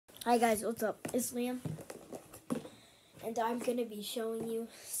Hi guys, what's up? It's Liam, and I'm going to be showing you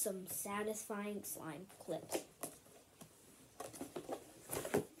some satisfying slime clips.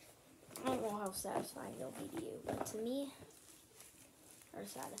 I don't know how satisfying they'll be to you, but to me, they're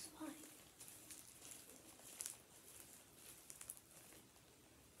satisfying.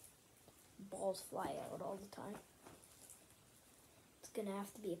 Balls fly out all the time. It's going to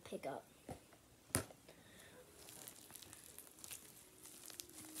have to be a pickup.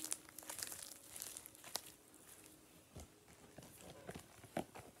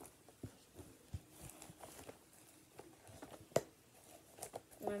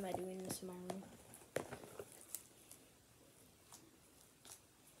 Why am I doing this in my room?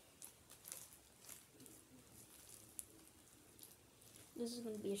 This is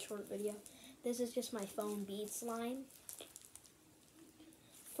going to be a short video. This is just my foam bead slime.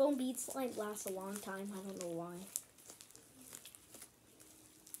 Foam bead slime lasts a long time. I don't know why.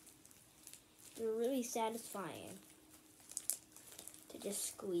 They're really satisfying to just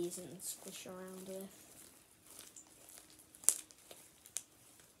squeeze and squish around with.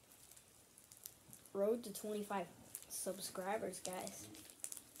 Road to 25 subscribers, guys.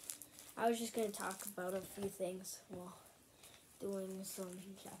 I was just going to talk about a few things while doing some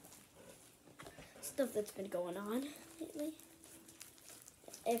stuff that's been going on lately.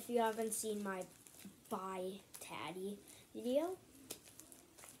 If you haven't seen my Bye Taddy video,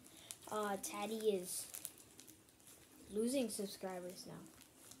 Taddy is losing subscribers now.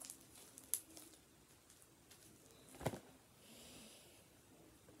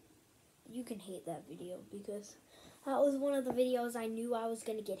 You can hate that video because that was one of the videos I knew I was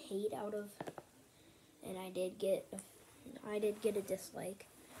gonna get hate out of, and I did get a dislike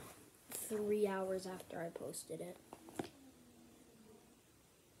 3 hours after I posted it.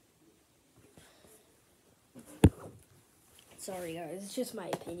 Sorry guys, it's just my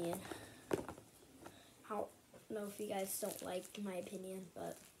opinion. I don't know if you guys don't like my opinion,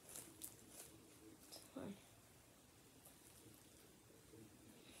 but it's fine.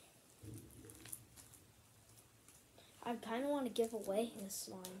 I kind of want to give away this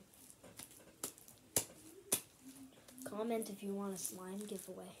slime. Comment if you want a slime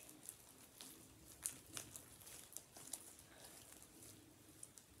giveaway.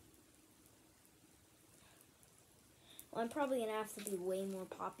 Well, I'm probably going to have to be way more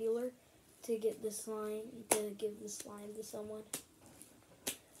popular to get this slime, to give this slime to someone.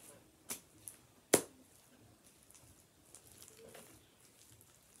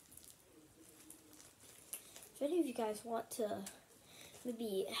 If any of you guys want to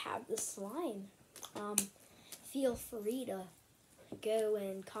maybe have the slime, feel free to go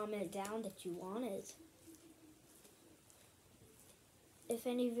and comment down that you want it. If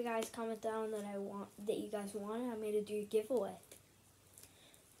any of you guys comment down that you guys want it, I'm going to do a giveaway.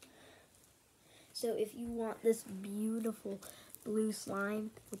 So if you want this beautiful blue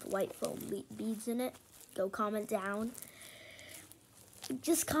slime with white foam beads in it, go comment down.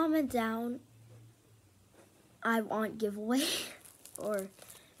 Just comment down, I want giveaway. Or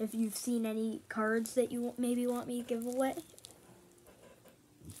if you've seen any cards that you maybe want me to give away.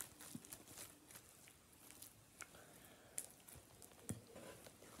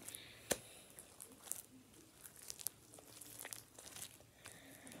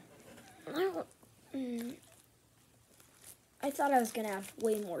 I thought I was going to have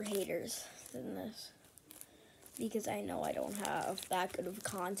way more haters than this, because I know I don't have that good of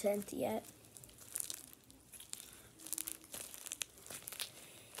content yet.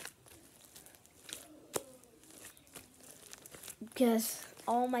 Because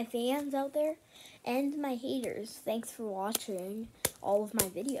all my fans out there and my haters, thanks for watching all of my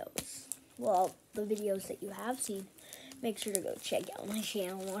videos. Well, the videos that you have seen, make sure to go check out my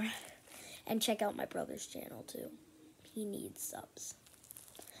channel more. And check out my brother's channel too. He needs subs.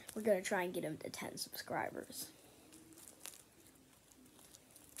 We're going to try and get him to 10 subscribers.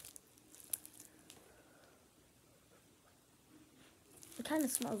 It kind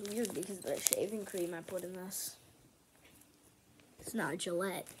of smells weird because of the shaving cream I put in this. It's not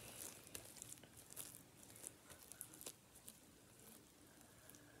Gillette.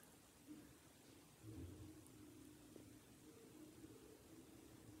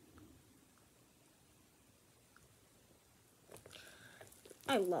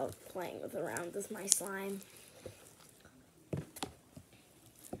 I love playing around with my slime.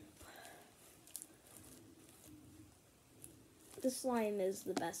 This slime is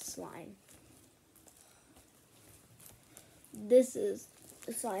the best slime. This is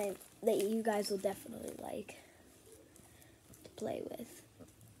a slime that you guys will definitely like to play with.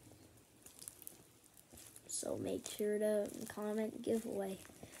 So make sure to comment giveaway.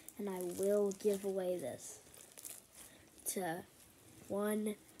 and I will give away this to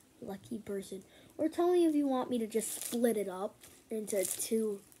one lucky person. Or tell me if you want me to just split it up into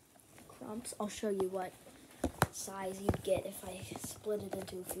 2 crumps. I'll show you what size you'd get if I split it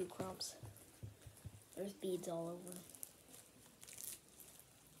into a few crumps. There's beads all over.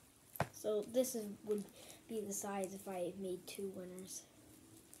 So this would be the size if I made 2 winners.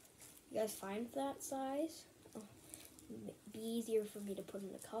 You guys find that size? Oh, it'd be easier for me to put in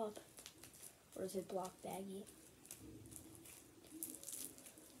a cup. Or is it block baggy?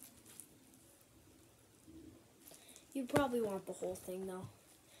 You'd probably want the whole thing though.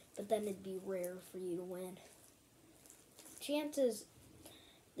 But then it'd be rare for you to win. Chances,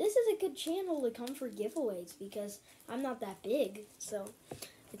 this is a good channel to come for giveaways because I'm not that big, so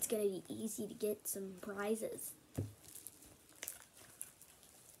it's going to be easy to get some prizes.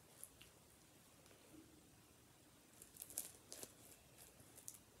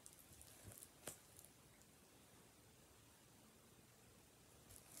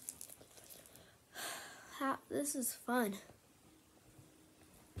 This is fun.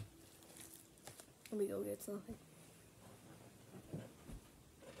 Let me go get something.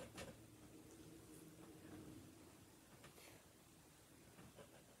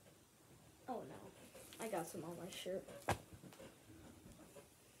 Oh no, I got some on my shirt.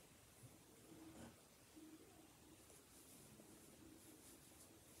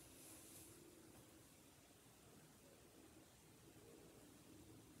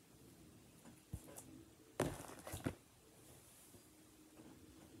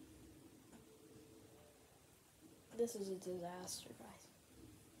 This is a disaster, guys.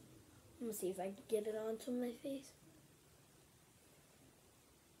 I'm gonna see if I can get it onto my face.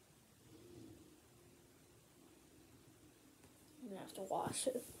 I'm gonna have to wash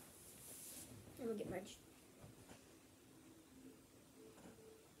it. I'm gonna get my...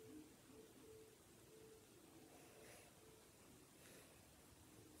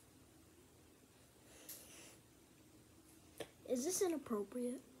 Is this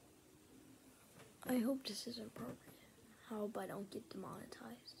inappropriate? I hope this is appropriate. I hope I don't get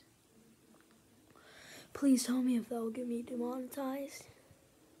demonetized. Please tell me if that will get me demonetized.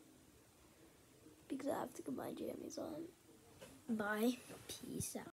 Because I have to get my jammies on. Bye. Peace out.